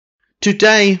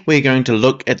Today we're going to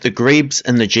look at the grebes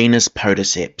in the genus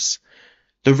Podiceps.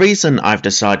 The reason I've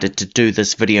decided to do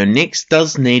this video next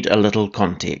does need a little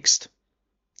context.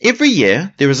 Every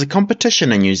year there is a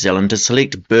competition in New Zealand to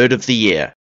select Bird of the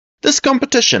Year. This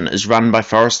competition is run by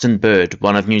Forest and Bird,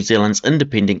 one of New Zealand's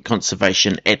independent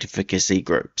conservation advocacy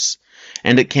groups,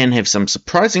 and it can have some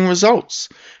surprising results.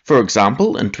 For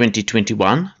example, in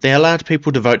 2021 they allowed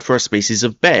people to vote for a species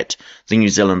of bat, the New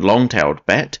Zealand long-tailed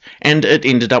bat, and it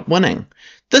ended up winning.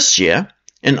 This year,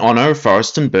 in honour of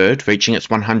Forest and Bird reaching its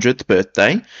 100th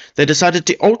birthday, they decided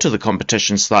to alter the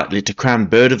competition slightly to crown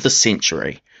Bird of the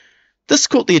Century. This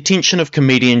caught the attention of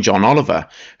comedian John Oliver,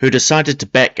 who decided to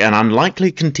back an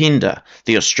unlikely contender,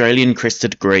 the Australian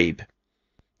Crested Grebe.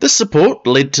 This support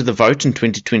led to the vote in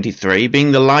 2023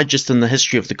 being the largest in the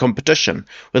history of the competition,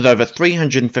 with over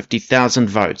 350,000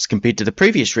 votes compared to the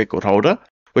previous record holder,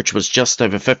 which was just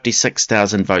over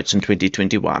 56,000 votes in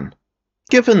 2021.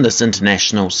 Given this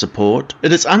international support,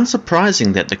 it is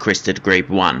unsurprising that the Crested Grebe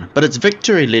won, but its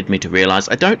victory led me to realise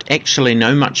I don't actually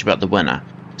know much about the winner.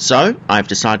 So, I've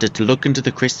decided to look into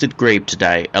the Crested Grebe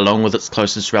today, along with its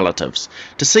closest relatives,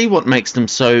 to see what makes them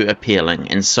so appealing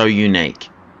and so unique.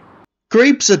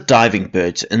 Grebes are diving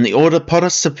birds in the order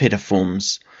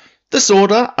Podicipedifiormes. This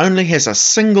order only has a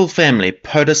single family,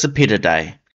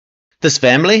 Podicipedidae. This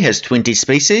family has 20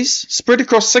 species, spread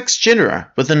across 6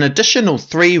 genera, with an additional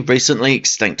 3 recently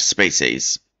extinct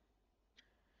species.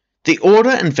 The order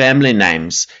and family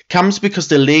names comes because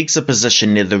their legs are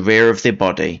positioned near the rear of their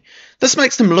body. This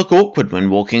makes them look awkward when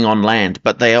walking on land,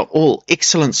 but they are all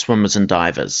excellent swimmers and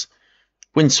divers.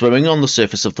 When swimming on the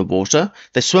surface of the water,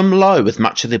 they swim low with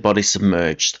much of their body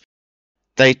submerged.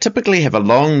 They typically have a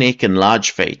long neck and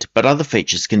large feet, but other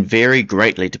features can vary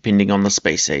greatly depending on the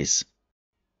species.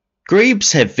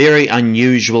 Grebes have very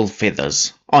unusual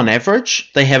feathers. On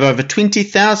average, they have over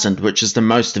 20,000, which is the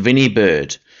most of any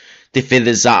bird. Their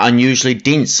feathers are unusually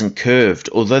dense and curved,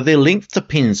 although their length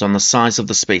depends on the size of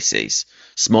the species.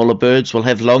 Smaller birds will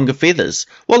have longer feathers,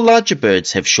 while larger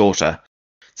birds have shorter.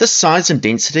 This size and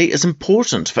density is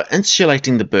important for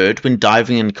insulating the bird when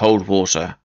diving in cold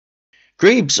water.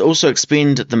 Grebes also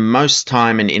expend the most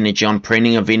time and energy on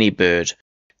preening of any bird.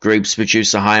 Grebes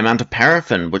produce a high amount of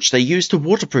paraffin, which they use to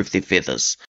waterproof their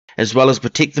feathers, as well as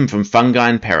protect them from fungi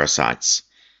and parasites.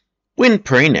 When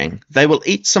preening, they will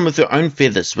eat some of their own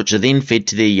feathers, which are then fed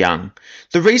to their young.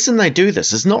 The reason they do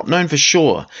this is not known for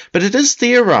sure, but it is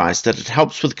theorized that it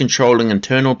helps with controlling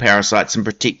internal parasites and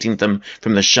protecting them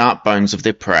from the sharp bones of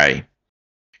their prey.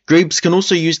 Grebes can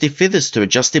also use their feathers to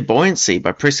adjust their buoyancy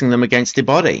by pressing them against their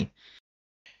body.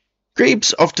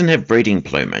 Grebes often have breeding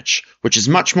plumage, which is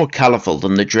much more colourful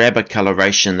than the drabber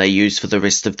coloration they use for the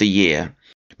rest of the year.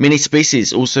 Many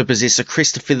species also possess a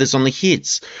crest of feathers on their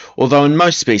heads, although in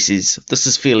most species this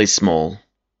is fairly small.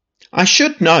 I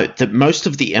should note that most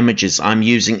of the images I'm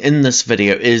using in this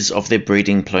video is of their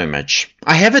breeding plumage.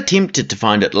 I have attempted to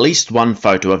find at least one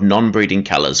photo of non-breeding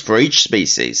colours for each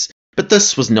species, but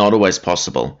this was not always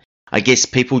possible. I guess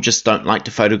people just don't like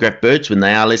to photograph birds when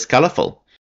they are less colourful.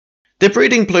 Their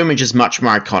breeding plumage is much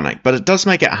more iconic, but it does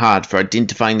make it hard for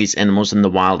identifying these animals in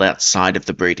the wild outside of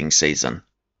the breeding season.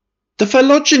 The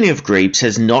phylogeny of grebes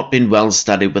has not been well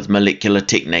studied with molecular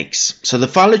techniques, so the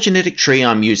phylogenetic tree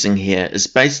I'm using here is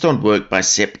based on work by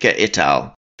Sepka et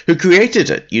al., who created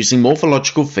it using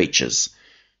morphological features.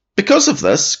 Because of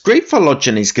this, grebe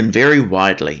phylogenies can vary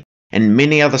widely, and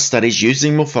many other studies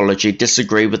using morphology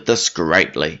disagree with this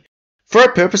greatly. For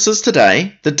our purposes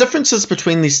today, the differences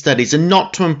between these studies are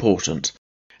not too important,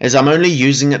 as I'm only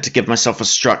using it to give myself a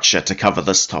structure to cover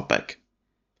this topic.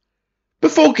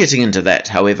 Before getting into that,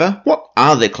 however, what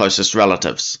are their closest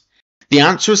relatives? The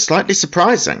answer is slightly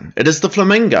surprising. It is the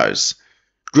flamingos.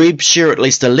 Grebes share at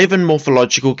least 11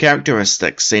 morphological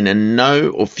characteristics seen in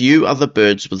no or few other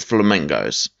birds with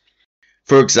flamingos.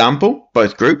 For example,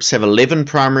 both groups have 11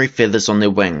 primary feathers on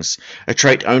their wings, a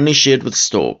trait only shared with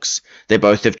storks. They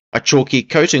both have a chalky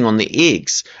coating on their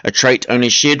eggs, a trait only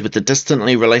shared with the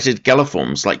distantly related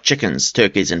galliforms like chickens,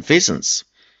 turkeys, and pheasants.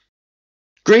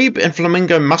 Grebe and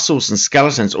flamingo muscles and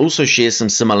skeletons also share some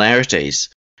similarities.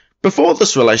 Before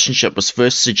this relationship was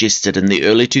first suggested in the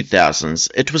early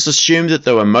 2000s, it was assumed that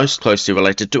they were most closely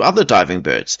related to other diving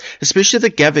birds, especially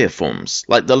the gaviiforms,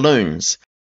 like the loons.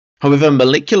 However,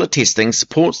 molecular testing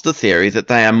supports the theory that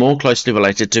they are more closely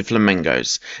related to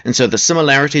flamingos, and so the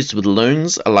similarities with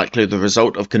loons are likely the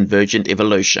result of convergent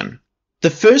evolution.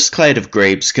 The first clade of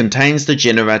grebes contains the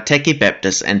genera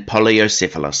Tachybaptus and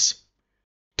Poliocephalus.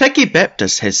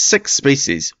 Tachybaptus has 6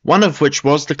 species, one of which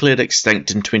was declared extinct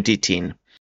in 2010.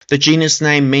 The genus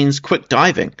name means quick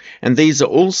diving, and these are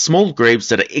all small grebes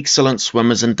that are excellent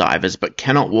swimmers and divers but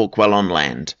cannot walk well on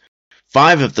land.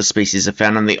 5 of the species are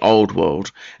found in the Old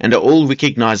World, and are all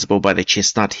recognizable by their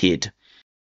chestnut head.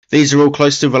 These are all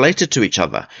closely related to each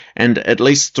other, and at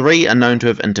least 3 are known to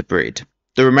have interbred.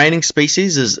 The remaining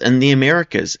species is in the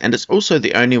Americas, and it's also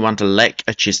the only one to lack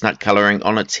a chestnut colouring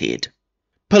on its head.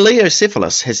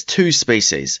 Poliocephalus has 2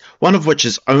 species, one of which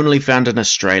is only found in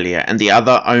Australia and the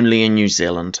other only in New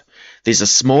Zealand. These are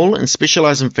small and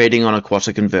specialise in feeding on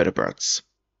aquatic invertebrates.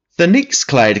 The next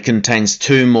clade contains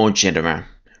 2 more genera.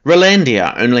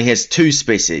 Rollandia only has 2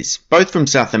 species, both from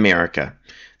South America.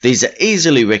 These are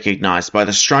easily recognised by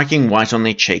the striking white on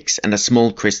their cheeks and a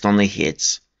small crest on their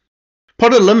heads.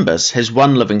 Podilymbus has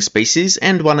 1 living species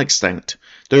and 1 extinct.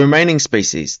 The remaining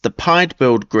species, the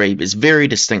pied-billed grebe, is very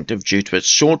distinctive due to its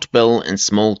short bill and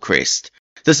small crest.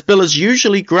 This bill is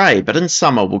usually grey, but in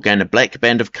summer will gain a black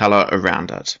band of colour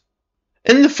around it.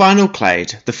 In the final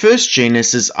clade, the first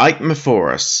genus is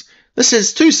Aechmophorus. This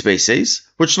has 2 species,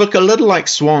 which look a little like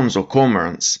swans or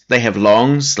cormorants. They have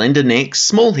long, slender necks,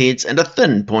 small heads, and a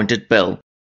thin, pointed bill.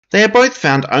 They are both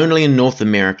found only in North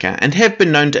America and have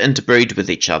been known to interbreed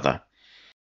with each other.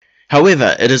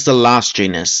 However, it is the last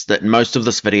genus that most of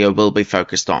this video will be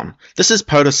focused on. This is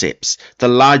Podiceps, the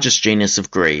largest genus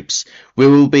of grebes. We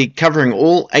will be covering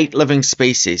all 8 living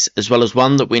species, as well as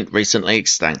 1 that went recently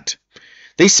extinct.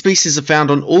 These species are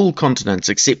found on all continents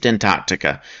except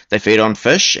Antarctica. They feed on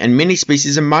fish, and many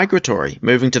species are migratory,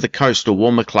 moving to the coast or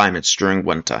warmer climates during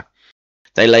winter.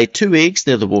 They lay 2 eggs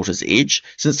near the water's edge,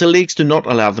 since the legs do not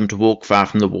allow them to walk far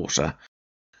from the water.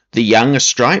 The young are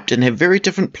striped and have very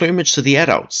different plumage to the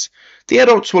adults. The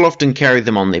adults will often carry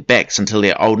them on their backs until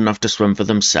they are old enough to swim for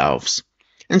themselves.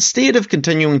 Instead of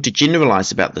continuing to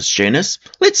generalize about this genus,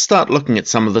 let's start looking at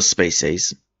some of the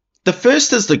species. The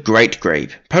first is the great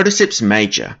grebe, Podiceps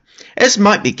major. As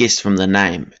might be guessed from the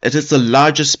name, it is the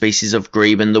largest species of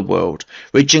grebe in the world,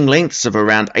 reaching lengths of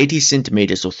around 80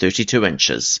 centimeters or 32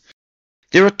 inches.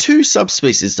 There are 2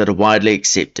 subspecies that are widely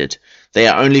accepted. They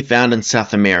are only found in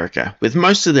South America, with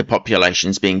most of their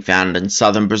populations being found in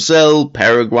southern Brazil,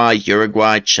 Paraguay,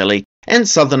 Uruguay, Chile, and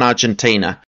southern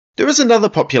Argentina. There is another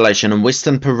population in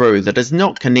western Peru that is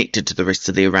not connected to the rest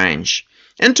of their range.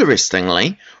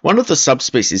 Interestingly, one of the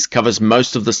subspecies covers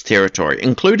most of this territory,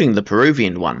 including the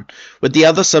Peruvian one, with the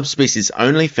other subspecies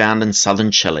only found in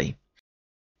southern Chile.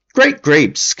 Great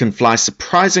grebes can fly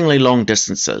surprisingly long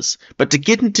distances, but to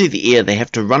get into the air they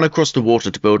have to run across the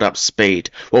water to build up speed,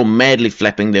 while madly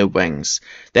flapping their wings.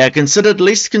 They are considered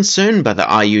least concerned by the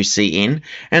IUCN,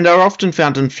 and are often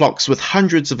found in flocks with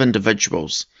hundreds of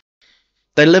individuals.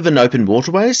 They live in open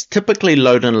waterways, typically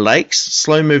low in lakes,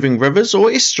 slow-moving rivers,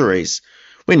 or estuaries.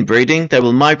 When breeding, they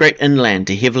will migrate inland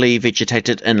to heavily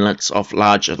vegetated inlets off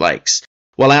larger lakes,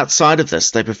 while outside of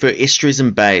this they prefer estuaries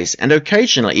and bays, and are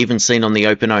occasionally even seen on the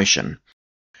open ocean.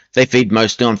 They feed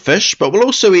mostly on fish, but will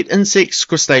also eat insects,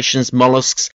 crustaceans,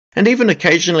 mollusks, and even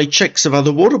occasionally chicks of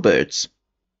other water birds.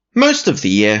 Most of the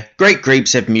year, great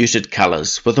grebes have muted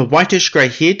colours, with a whitish-grey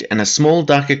head and a small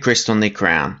darker crest on their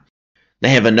crown. They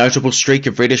have a notable streak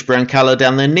of reddish-brown colour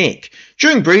down their neck.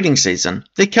 During breeding season,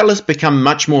 their colours become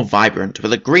much more vibrant,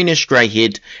 with a greenish-grey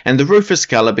head, and the rufous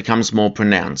colour becomes more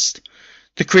pronounced.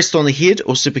 The crest on the head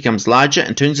also becomes larger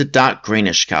and turns a dark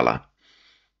greenish colour.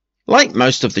 Like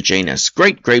most of the genus,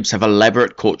 great grebes have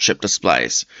elaborate courtship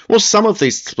displays. While some of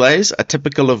these displays are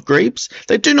typical of grebes,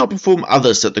 they do not perform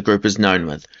others that the group is known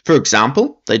with. For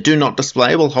example, they do not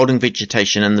display while holding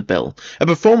vegetation in the bill, a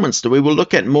performance that we will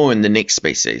look at more in the next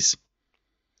species.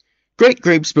 Great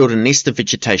grebes build a nest of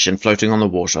vegetation floating on the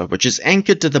water, which is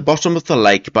anchored to the bottom of the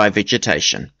lake by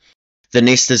vegetation. The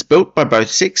nest is built by both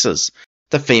sexes.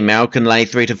 The female can lay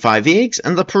 3 to 5 eggs,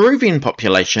 and the Peruvian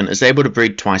population is able to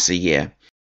breed twice a year.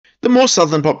 The more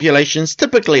southern populations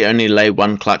typically only lay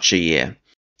 1 clutch a year.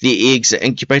 The eggs are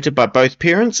incubated by both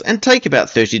parents and take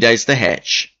about 30 days to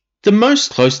hatch. The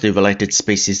most closely related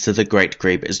species to the great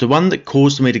grebe is the one that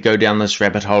caused me to go down this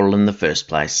rabbit hole in the first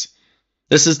place.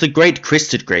 This is the great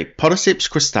crested grebe, Podiceps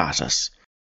cristatus.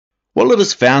 While it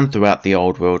is found throughout the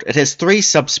Old World, it has 3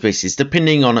 subspecies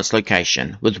depending on its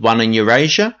location, with 1 in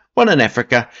Eurasia, 1 in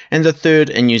Africa, and the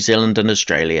 3rd in New Zealand and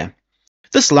Australia.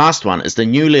 This last one is the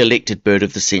newly elected bird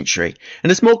of the century,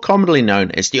 and is more commonly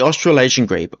known as the Australasian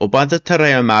grebe, or by the Te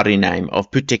Reo Māori name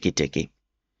of putekiteki.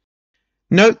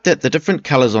 Note that the different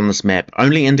colours on this map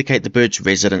only indicate the bird's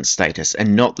resident status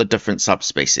and not the different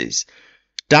subspecies.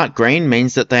 Dark green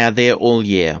means that they are there all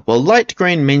year, while light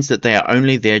green means that they are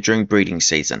only there during breeding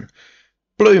season.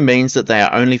 Blue means that they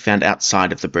are only found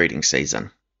outside of the breeding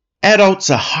season. Adults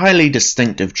are highly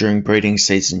distinctive during breeding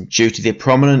season due to their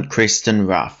prominent crest and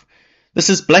ruff. This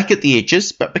is black at the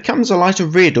edges but becomes a lighter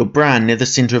red or brown near the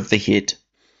centre of the head.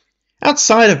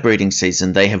 Outside of breeding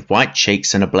season they have white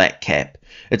cheeks and a black cap,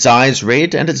 its eyes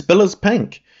red and its bill is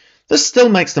pink. This still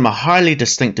makes them a highly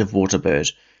distinctive water bird.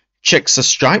 Chicks are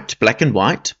striped black and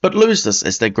white, but lose this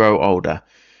as they grow older.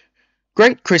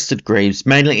 Great crested grebes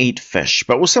mainly eat fish,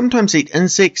 but will sometimes eat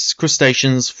insects,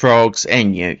 crustaceans, frogs,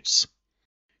 and newts.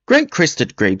 Great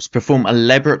crested grebes perform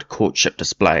elaborate courtship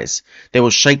displays. They will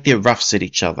shake their ruffs at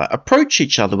each other, approach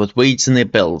each other with weeds in their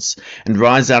bills, and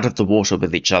rise out of the water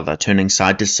with each other, turning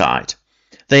side to side.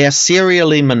 They are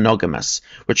serially monogamous,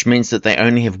 which means that they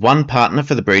only have one partner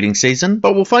for the breeding season,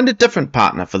 but will find a different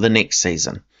partner for the next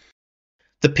season.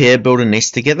 The pair build a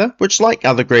nest together, which like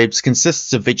other grebes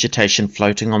consists of vegetation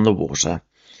floating on the water.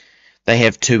 They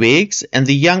have 2 eggs, and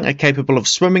the young are capable of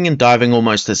swimming and diving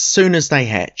almost as soon as they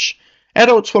hatch.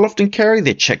 Adults will often carry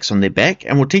their chicks on their back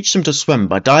and will teach them to swim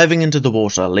by diving into the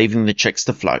water, leaving the chicks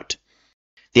to float.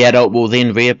 The adult will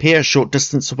then reappear a short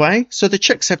distance away, so the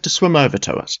chicks have to swim over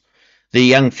to it. The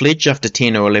young fledge after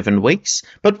 10 or 11 weeks,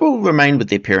 but will remain with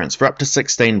their parents for up to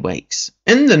 16 weeks.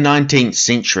 In the 19th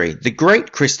century, the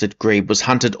great crested grebe was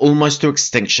hunted almost to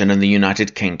extinction in the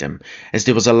United Kingdom, as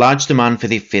there was a large demand for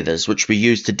their feathers, which were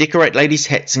used to decorate ladies'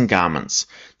 hats and garments.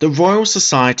 The Royal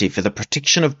Society for the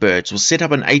Protection of Birds was set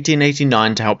up in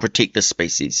 1889 to help protect the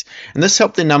species, and this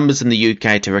helped their numbers in the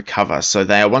UK to recover, so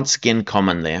they are once again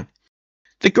common there.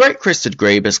 The great crested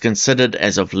grebe is considered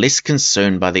as of less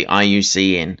concern by the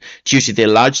IUCN due to their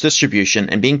large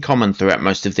distribution and being common throughout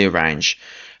most of their range.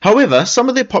 However, some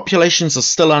of their populations are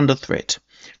still under threat.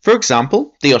 For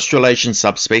example, the Australasian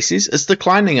subspecies is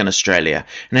declining in Australia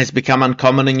and has become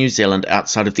uncommon in New Zealand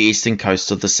outside of the eastern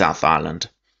coast of the South Island.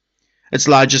 Its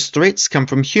largest threats come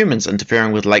from humans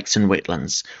interfering with lakes and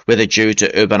wetlands, whether due to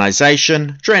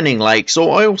urbanisation, draining lakes,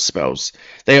 or oil spills.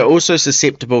 They are also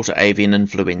susceptible to avian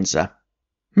influenza.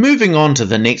 Moving on to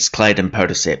the next clade in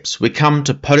Podiceps, we come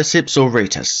to Podiceps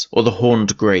auratus, or the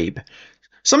horned grebe.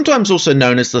 Sometimes also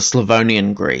known as the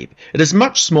Slavonian grebe, it is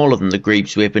much smaller than the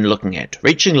grebes we have been looking at,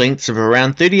 reaching lengths of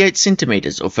around 38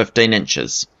 centimeters or 15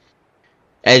 inches.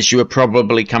 As you are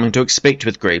probably coming to expect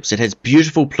with grebes, it has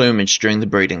beautiful plumage during the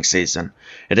breeding season.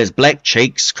 It has black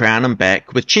cheeks, crown and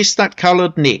back, with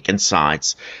chestnut-coloured neck and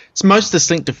sides. Its most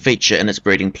distinctive feature in its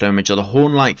breeding plumage are the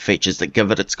horn-like features that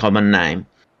give it its common name.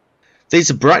 These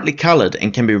are brightly coloured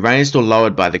and can be raised or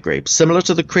lowered by the grebe, similar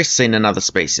to the crest seen in other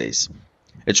species.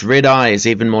 Its red eye is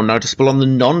even more noticeable on the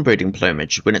non-breeding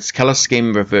plumage, when its colour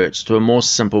scheme reverts to a more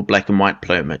simple black and white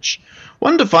plumage.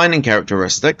 One defining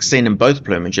characteristic, seen in both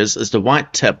plumages, is the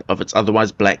white tip of its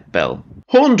otherwise black bill.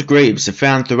 Horned grebes are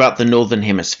found throughout the northern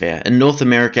hemisphere, in North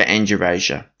America and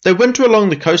Eurasia. They winter along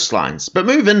the coastlines, but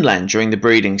move inland during the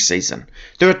breeding season.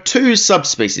 There are 2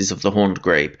 subspecies of the horned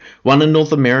grebe, one in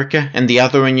North America and the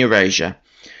other in Eurasia.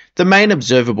 The main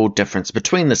observable difference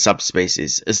between the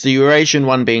subspecies is the Eurasian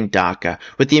one being darker,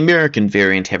 with the American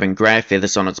variant having grey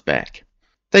feathers on its back.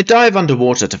 They dive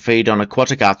underwater to feed on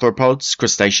aquatic arthropods,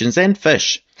 crustaceans and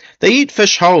fish. They eat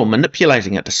fish whole,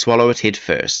 manipulating it to swallow it head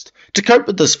first. To cope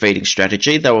with this feeding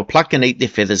strategy, they will pluck and eat their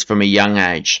feathers from a young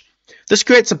age. This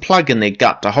creates a plug in their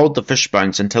gut to hold the fish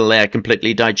bones until they are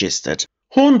completely digested.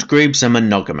 Horned grebes are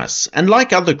monogamous, and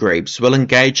like other grebes, will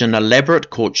engage in elaborate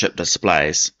courtship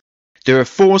displays. There are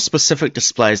 4 specific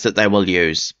displays that they will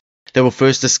use. They will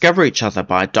first discover each other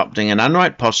by adopting an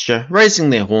upright posture, raising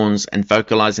their horns, and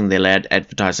vocalizing their loud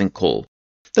advertising call.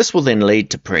 This will then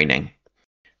lead to preening.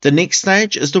 The next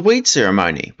stage is the weed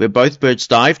ceremony, where both birds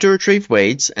dive to retrieve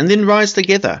weeds and then rise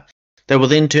together. They will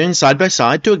then turn side by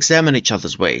side to examine each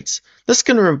other's weeds. This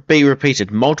can be repeated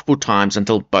multiple times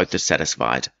until both are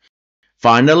satisfied.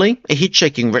 Finally, a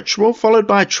head-shaking ritual followed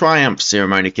by a triumph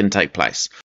ceremony can take place,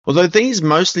 although these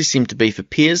mostly seem to be for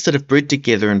pairs that have bred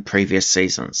together in previous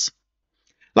seasons.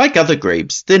 Like other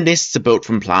grebes, their nests are built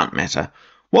from plant matter.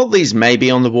 While these may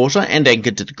be on the water and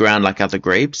anchored to the ground like other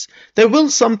grebes, they will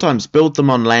sometimes build them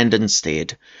on land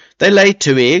instead. They lay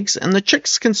 2 eggs, and the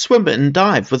chicks can swim and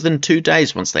dive within 2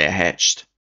 days once they are hatched.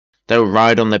 They will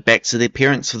ride on the backs of their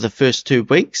parents for the first 2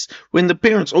 weeks, when the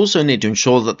parents also need to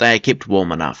ensure that they are kept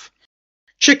warm enough.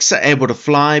 Chicks are able to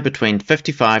fly between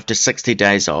 55 to 60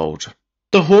 days old.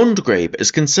 The horned grebe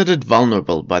is considered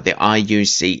vulnerable by the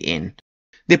IUCN.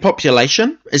 Their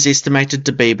population is estimated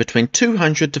to be between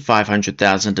 200 to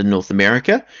 500,000 in North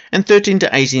America and 13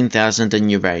 to 18,000 in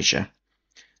Eurasia.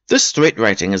 This threat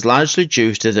rating is largely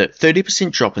due to the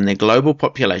 30% drop in their global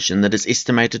population that is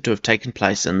estimated to have taken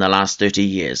place in the last 30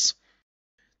 years.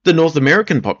 The North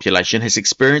American population has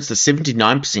experienced a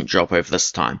 79% drop over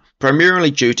this time,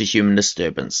 primarily due to human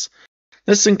disturbance.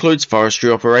 This includes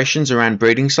forestry operations around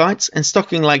breeding sites and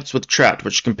stocking lakes with trout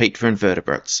which compete for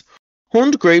invertebrates.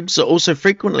 Horned grebes are also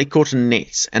frequently caught in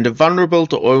nets and are vulnerable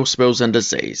to oil spills and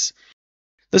disease.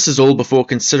 This is all before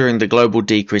considering the global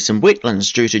decrease in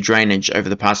wetlands due to drainage over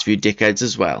the past few decades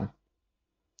as well.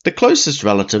 The closest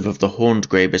relative of the horned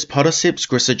grebe is Podiceps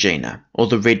grisagena, or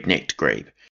the red-necked grebe.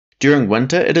 During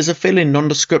winter, it is a fairly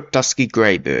nondescript dusky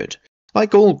grey bird.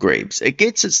 Like all grebes, it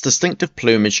gets its distinctive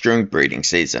plumage during breeding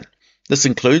season. This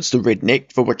includes the red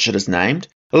neck for which it is named,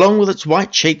 along with its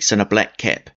white cheeks and a black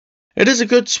cap. It is a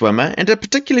good swimmer and a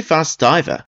particularly fast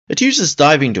diver. It uses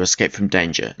diving to escape from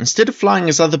danger, instead of flying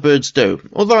as other birds do,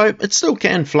 although it still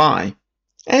can fly.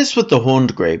 As with the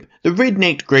horned grebe, the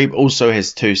red-necked grebe also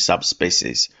has two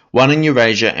subspecies, one in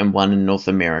Eurasia and one in North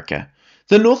America.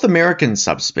 The North American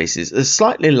subspecies is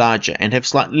slightly larger and have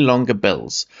slightly longer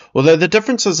bills, although the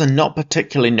differences are not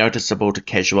particularly noticeable to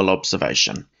casual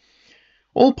observation.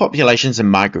 All populations are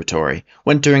migratory,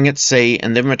 wintering at sea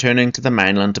and then returning to the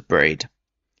mainland to breed.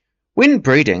 When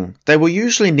breeding, they will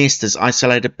usually nest as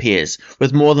isolated pairs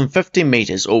with more than 50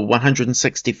 meters or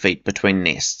 160 feet between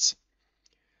nests.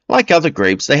 Like other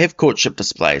grebes, they have courtship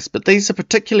displays, but these are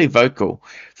particularly vocal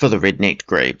for the red-necked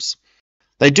grebes.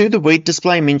 They do the weed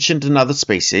display mentioned in other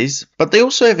species, but they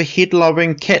also have a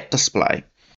head-lowering cat display.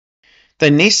 They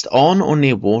nest on or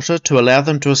near water to allow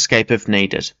them to escape if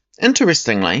needed.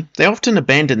 Interestingly, they often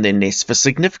abandon their nests for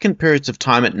significant periods of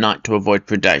time at night to avoid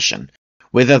predation.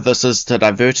 Whether this is to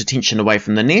divert attention away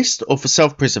from the nest or for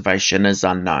self-preservation is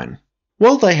unknown.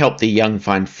 While they help their young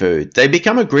find food, they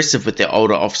become aggressive with their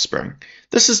older offspring.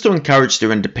 This is to encourage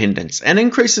their independence and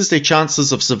increases their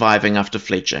chances of surviving after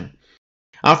fledging.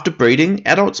 After breeding,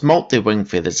 adults molt their wing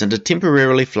feathers and are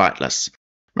temporarily flightless.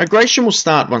 Migration will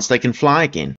start once they can fly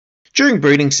again. During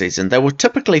breeding season, they will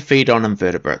typically feed on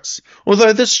invertebrates,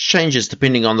 although this changes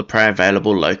depending on the prey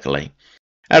available locally.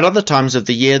 At other times of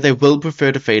the year, they will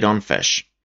prefer to feed on fish.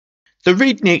 The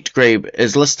red-necked grebe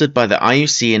is listed by the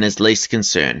IUCN as least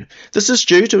concern. This is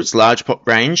due to its large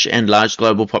range and large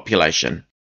global population.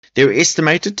 There are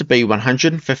estimated to be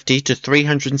 150 to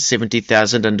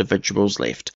 370,000 individuals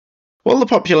left. While the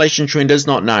population trend is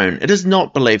not known, it is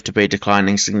not believed to be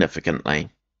declining significantly.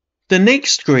 The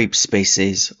next grebe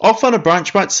species, off on a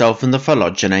branch by itself in the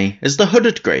phylogeny, is the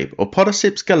hooded grebe, or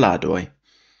Podiceps galadoi.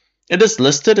 It is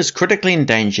listed as critically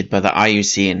endangered by the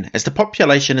IUCN, as the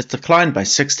population has declined by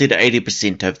 60 to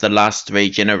 80% over the last 3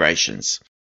 generations.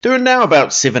 There are now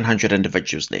about 700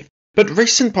 individuals left, but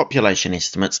recent population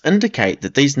estimates indicate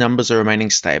that these numbers are remaining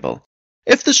stable.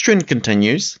 If this trend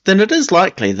continues, then it is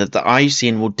likely that the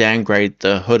IUCN will downgrade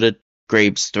the hooded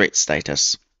grebe's threat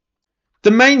status.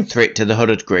 The main threat to the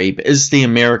hooded grebe is the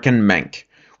American mink.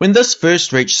 When this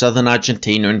first reached southern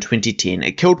Argentina in 2010,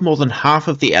 it killed more than half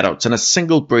of the adults in a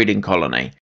single breeding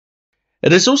colony.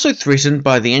 It is also threatened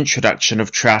by the introduction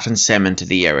of trout and salmon to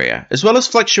the area, as well as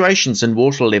fluctuations in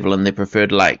water level in their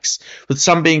preferred lakes, with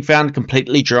some being found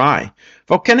completely dry.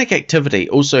 Volcanic activity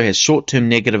also has short-term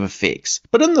negative effects,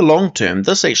 but in the long term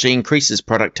this actually increases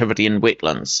productivity in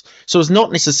wetlands, so is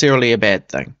not necessarily a bad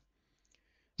thing.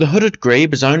 The hooded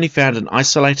grebe is only found in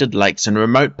isolated lakes in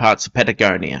remote parts of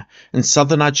Patagonia, in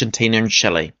southern Argentina and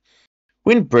Chile.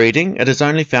 When breeding, it is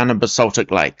only found in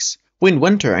basaltic lakes. When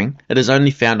wintering, it is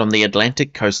only found on the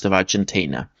Atlantic coast of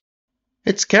Argentina.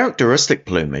 Its characteristic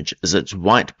plumage is its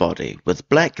white body with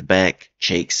black back,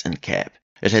 cheeks and cap.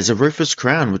 It has a rufous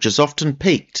crown which is often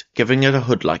peaked, giving it a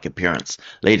hood-like appearance,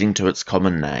 leading to its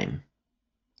common name.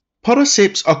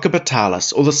 Podiceps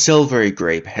occipitalis, or the silvery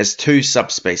grebe, has 2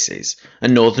 subspecies, a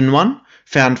northern one,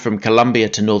 found from Colombia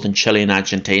to northern Chile and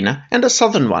Argentina, and a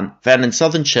southern one, found in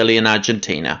southern Chile and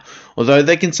Argentina, although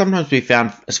they can sometimes be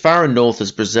found as far north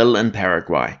as Brazil and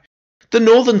Paraguay. The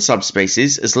northern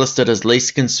subspecies is listed as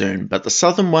least concern, but the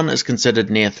southern one is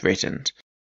considered near threatened.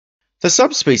 The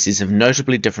subspecies have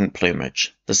notably different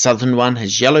plumage. The southern one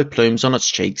has yellow plumes on its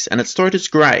cheeks and its throat is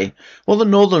grey, while the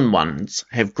northern ones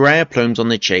have greyer plumes on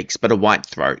their cheeks but a white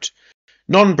throat.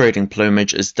 Non-breeding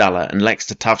plumage is duller and lacks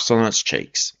the tufts on its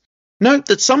cheeks. Note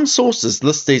that some sources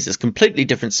list these as completely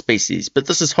different species, but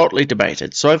this is hotly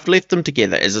debated, so I've left them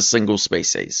together as a single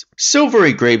species.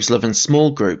 Silvery grebes live in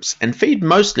small groups and feed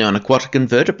mostly on aquatic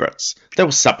invertebrates. They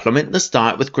will supplement this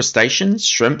diet with crustaceans,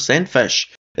 shrimps and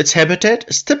fish. Its habitat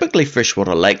is typically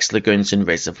freshwater lakes, lagoons and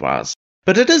reservoirs,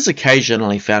 but it is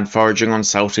occasionally found foraging on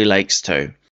salty lakes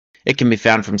too. It can be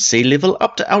found from sea level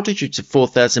up to altitudes of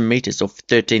 4,000 meters or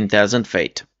 13,000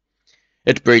 feet.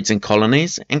 It breeds in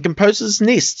colonies and composes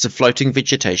nests of floating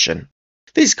vegetation.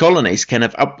 These colonies can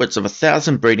have upwards of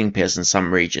 1,000 breeding pairs in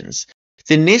some regions.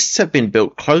 Their nests have been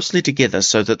built closely together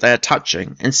so that they are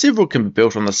touching, and several can be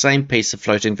built on the same piece of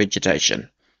floating vegetation.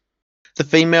 The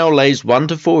female lays 1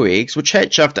 to 4 eggs, which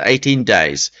hatch after 18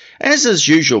 days. As is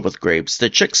usual with grebes, the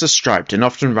chicks are striped and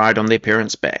often ride on their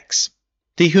parents' backs.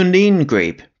 The Hunine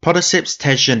grebe, Podiceps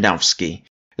tajanowski,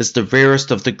 is the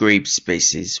rarest of the grebe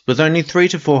species, with only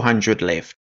 300 to 400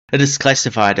 left. It is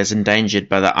classified as endangered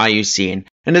by the IUCN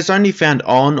and is only found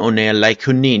on or near Lake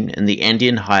Junin in the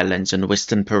Andean highlands in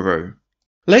western Peru.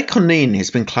 Lake Junin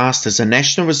has been classed as a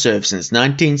national reserve since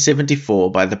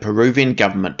 1974 by the Peruvian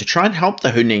government to try and help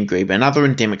the Hunine grebe and other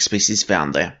endemic species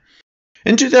found there.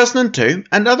 In 2002,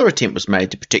 another attempt was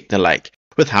made to protect the lake,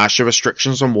 with harsher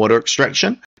restrictions on water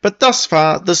extraction, but thus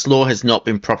far this law has not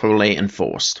been properly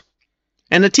enforced.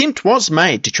 An attempt was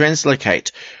made to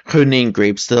translocate Hunine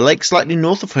grebes to the lake slightly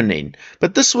north of Junin,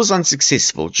 but this was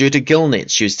unsuccessful due to gill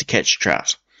nets used to catch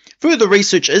trout. Further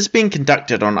research is being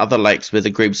conducted on other lakes where the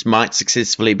grebes might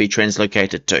successfully be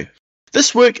translocated to.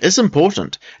 This work is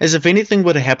important, as if anything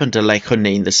were to happen to Lake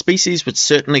Junin, the species would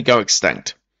certainly go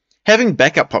extinct. Having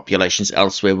backup populations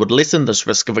elsewhere would lessen this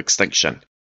risk of extinction.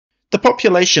 The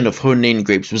population of Hunine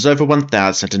grebes was over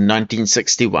 1,000 in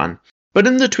 1961, but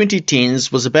in the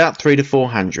 2010s was about 300 to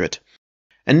 400.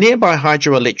 A nearby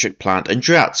hydroelectric plant and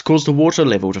droughts caused the water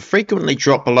level to frequently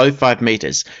drop below 5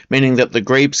 meters, meaning that the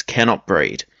grebes cannot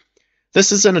breed.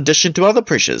 This is in addition to other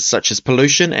pressures such as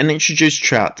pollution and introduced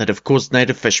trout that have caused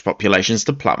native fish populations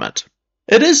to plummet.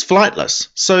 It is flightless,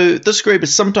 so this grebe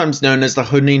is sometimes known as the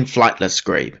Hunine flightless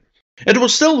grebe. It will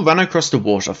still run across the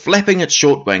water, flapping its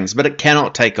short wings, but it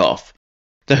cannot take off.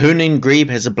 The Hunine grebe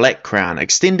has a black crown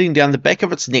extending down the back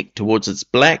of its neck towards its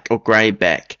black or grey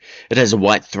back. It has a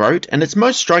white throat, and its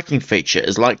most striking feature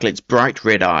is likely its bright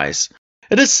red eyes.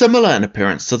 It is similar in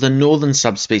appearance to the northern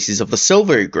subspecies of the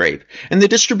silvery grebe, and their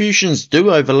distributions do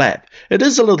overlap. It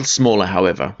is a little smaller,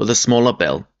 however, with a smaller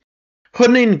bill.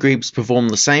 Hunine grebes perform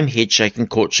the same head-shaking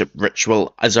courtship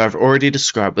ritual as I've already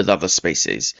described with other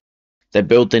species. They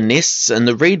build their nests in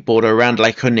the reed border around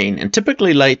Lake Junin and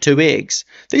typically lay 2 eggs.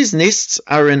 These nests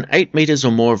are in 8 meters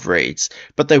or more of reeds,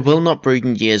 but they will not breed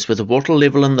in years where the water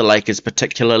level in the lake is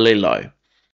particularly low.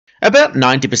 About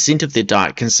 90% of their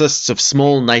diet consists of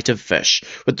small native fish,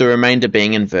 with the remainder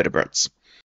being invertebrates.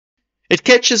 It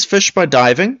catches fish by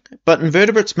diving, but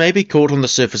invertebrates may be caught on the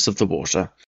surface of the water.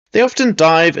 They often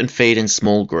dive and feed in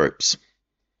small groups.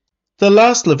 The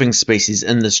last living species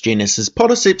in this genus is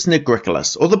Podiceps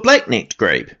nigricolus, or the black-necked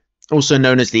grebe. Also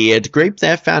known as the eared grebe,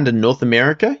 they are found in North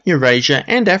America, Eurasia,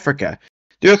 and Africa.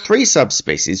 There are 3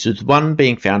 subspecies, with 1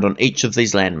 being found on each of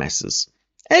these landmasses.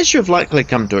 As you have likely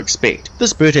come to expect,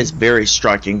 this bird has very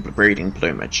striking breeding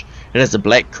plumage. It has a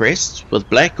black crest, with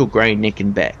black or grey neck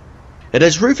and back. It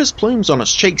has rufous plumes on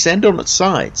its cheeks and on its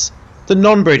sides. The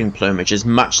non-breeding plumage is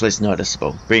much less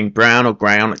noticeable, being brown or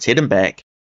grey on its head and back,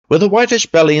 with a whitish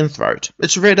belly and throat.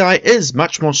 Its red eye is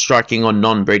much more striking on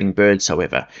non-breeding birds,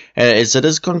 however, as it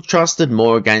is contrasted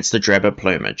more against the drabber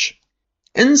plumage.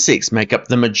 Insects make up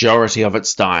the majority of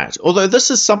its diet, although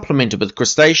this is supplemented with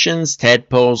crustaceans,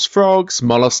 tadpoles, frogs,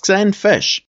 mollusks, and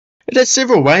fish. It has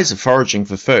several ways of foraging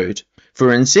for food.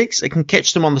 For insects, it can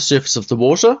catch them on the surface of the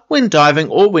water, when diving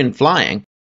or when flying.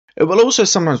 It will also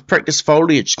sometimes practice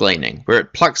foliage gleaning, where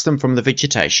it plucks them from the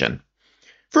vegetation.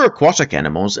 For aquatic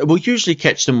animals, it will usually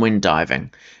catch them when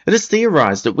diving. It is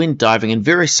theorized that when diving in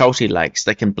very salty lakes,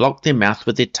 they can block their mouth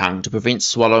with their tongue to prevent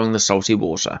swallowing the salty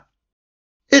water.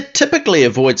 It typically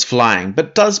avoids flying,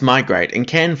 but does migrate and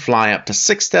can fly up to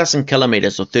 6,000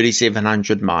 kilometers or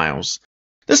 3,700 miles.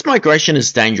 This migration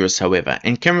is dangerous, however,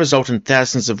 and can result in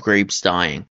thousands of grebes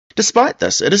dying. Despite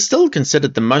this, it is still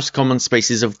considered the most common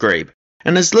species of grebe,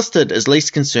 and is listed as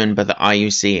least concerned by the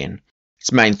IUCN.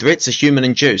 Its main threats are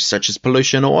human-induced, such as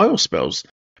pollution or oil spills,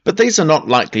 but these are not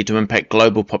likely to impact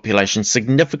global populations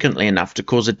significantly enough to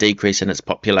cause a decrease in its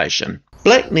population.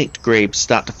 Black-necked grebes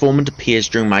start to form into pairs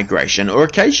during migration, or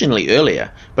occasionally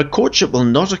earlier, but courtship will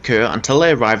not occur until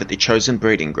they arrive at their chosen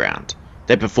breeding ground.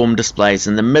 They perform displays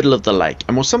in the middle of the lake,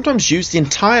 and will sometimes use the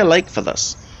entire lake for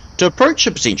this. To approach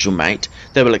a potential mate,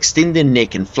 they will extend their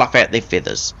neck and fluff out their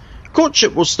feathers.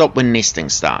 Courtship will stop when nesting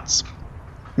starts.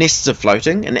 Nests are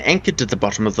floating and anchored to the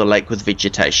bottom of the lake with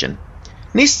vegetation.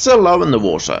 Nests are low in the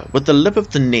water, with the lip of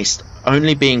the nest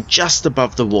only being just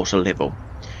above the water level.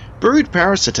 Brood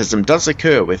parasitism does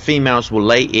occur where females will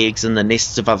lay eggs in the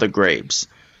nests of other grebes.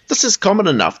 This is common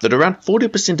enough that around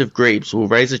 40% of grebes will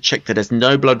raise a chick that has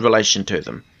no blood relation to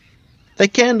them. They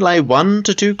can lay 1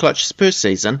 to 2 clutches per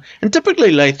season and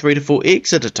typically lay 3 to 4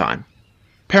 eggs at a time.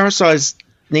 Parasized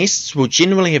nests will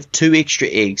generally have 2 extra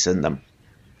eggs in them.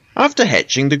 After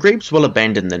hatching, the grebes will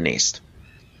abandon the nest.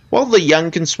 While the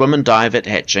young can swim and dive at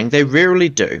hatching, they rarely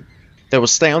do. They will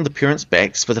stay on the parents'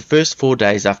 backs for the first 4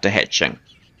 days after hatching.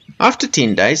 After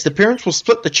 10 days, the parents will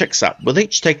split the chicks up, with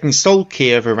each taking sole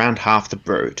care of around half the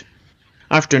brood.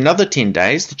 After another 10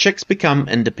 days, the chicks become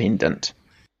independent.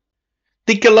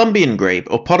 The Columbian grebe,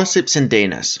 or Podiceps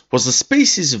indinus, was a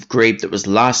species of grebe that was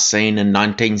last seen in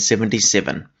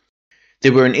 1977.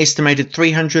 There were an estimated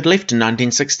 300 left in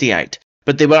 1968,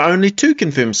 but there were only 2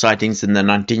 confirmed sightings in the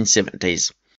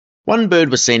 1970s. 1 bird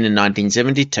was seen in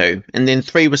 1972, and then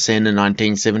 3 were seen in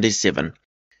 1977.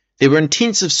 There were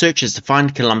intensive searches to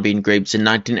find Columbian grebes in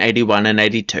 1981 and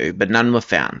 82, but none were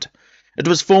found. It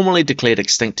was formally declared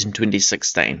extinct in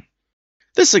 2016.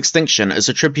 This extinction is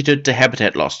attributed to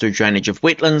habitat loss through drainage of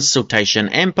wetlands, siltation,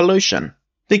 and pollution.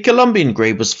 The Columbian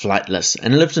grebe was flightless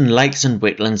and lived in lakes and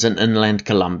wetlands in inland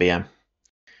Colombia.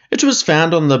 It was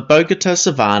found on the Bogota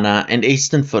savanna and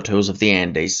eastern foothills of the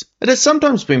Andes. It has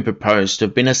sometimes been proposed to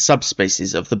have been a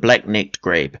subspecies of the black-necked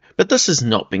grebe, but this has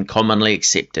not been commonly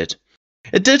accepted.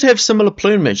 It did have similar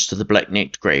plumage to the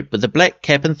black-necked grebe, with a black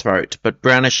cap and throat but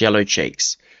brownish-yellow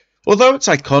cheeks. Although its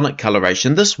iconic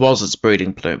coloration, this was its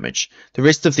breeding plumage. The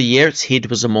rest of the year its head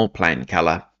was a more plain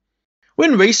colour.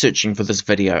 When researching for this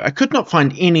video, I could not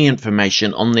find any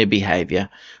information on their behaviour,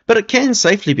 but it can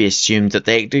safely be assumed that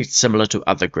they acted similar to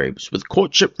other grebes, with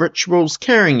courtship rituals,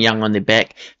 carrying young on their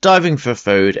back, diving for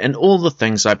food, and all the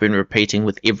things I've been repeating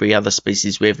with every other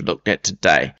species we've looked at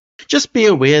today. Just be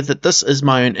aware that this is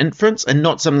my own inference and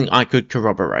not something I could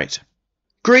corroborate.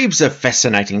 Grebes are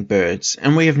fascinating birds,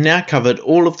 and we have now covered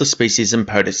all of the species in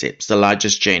Podiceps, the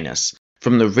largest genus,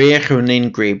 from the rare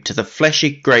Rollandia grebe to the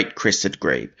flashy great Crested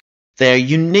Grebe. They are a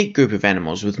unique group of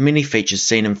animals with many features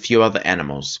seen in few other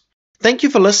animals. Thank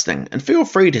you for listening, and feel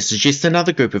free to suggest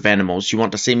another group of animals you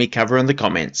want to see me cover in the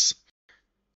comments.